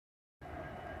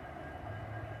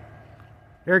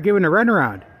They're giving a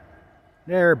runaround.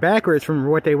 They're backwards from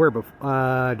what they were before,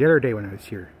 the other day when I was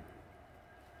here.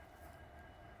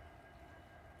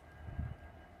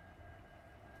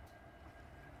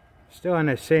 Still on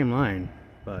that same line,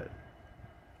 but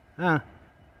let's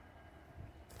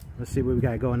see what we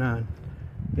got going on.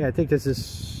 Yeah, I think this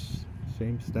is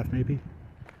same stuff maybe.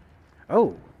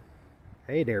 Oh,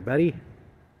 hey there, buddy.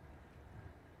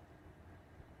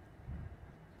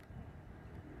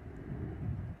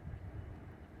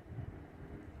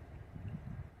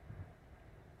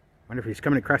 Wonder if he's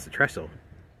coming across the trestle.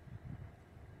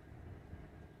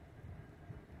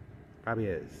 Probably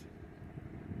is.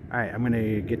 Alright, I'm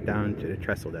gonna get down to the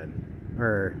trestle then.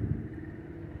 Or,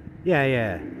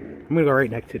 yeah. I'm gonna go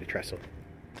right next to the trestle.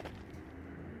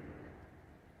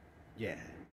 Yeah.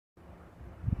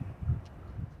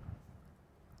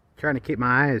 Trying to keep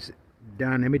my eyes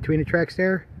down in between the tracks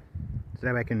there, so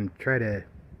that I can try to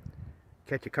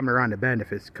catch it coming around the bend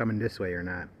if it's coming this way or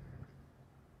not.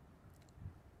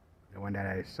 The one that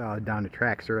I saw down the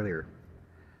tracks earlier.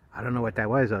 I don't know what that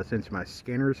was though, since my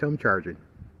scanner's home charging.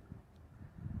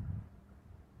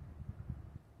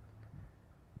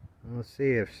 We'll see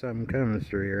if something comes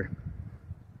through here.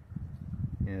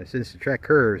 Yeah, since the track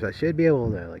curves, I should be able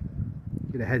to like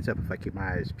get a heads up if I keep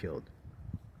my eyes peeled.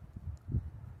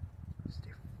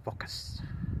 Stay focused.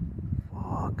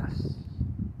 Focus.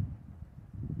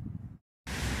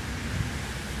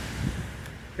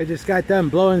 I just got done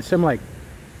blowing some like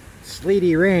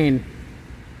sleety rain,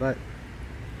 but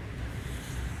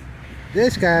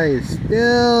this guy is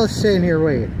still sitting here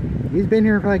waiting. He's been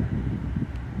here for like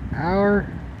an hour.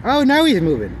 Oh, now he's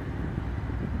moving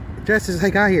just as I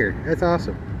got here. That's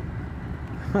awesome.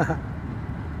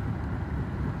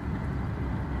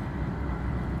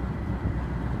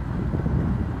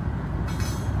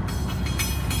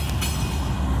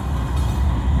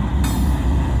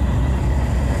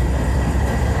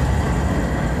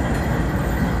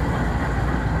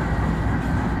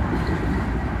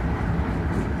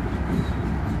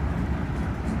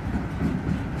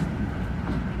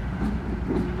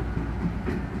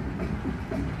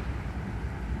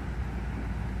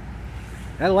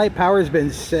 That light power's been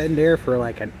sitting there for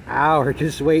like an hour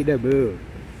just waiting to move.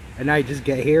 And I just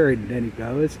get here and then it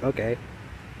goes. Okay.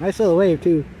 Nice little wave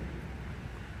too.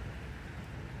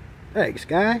 Thanks,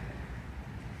 guy.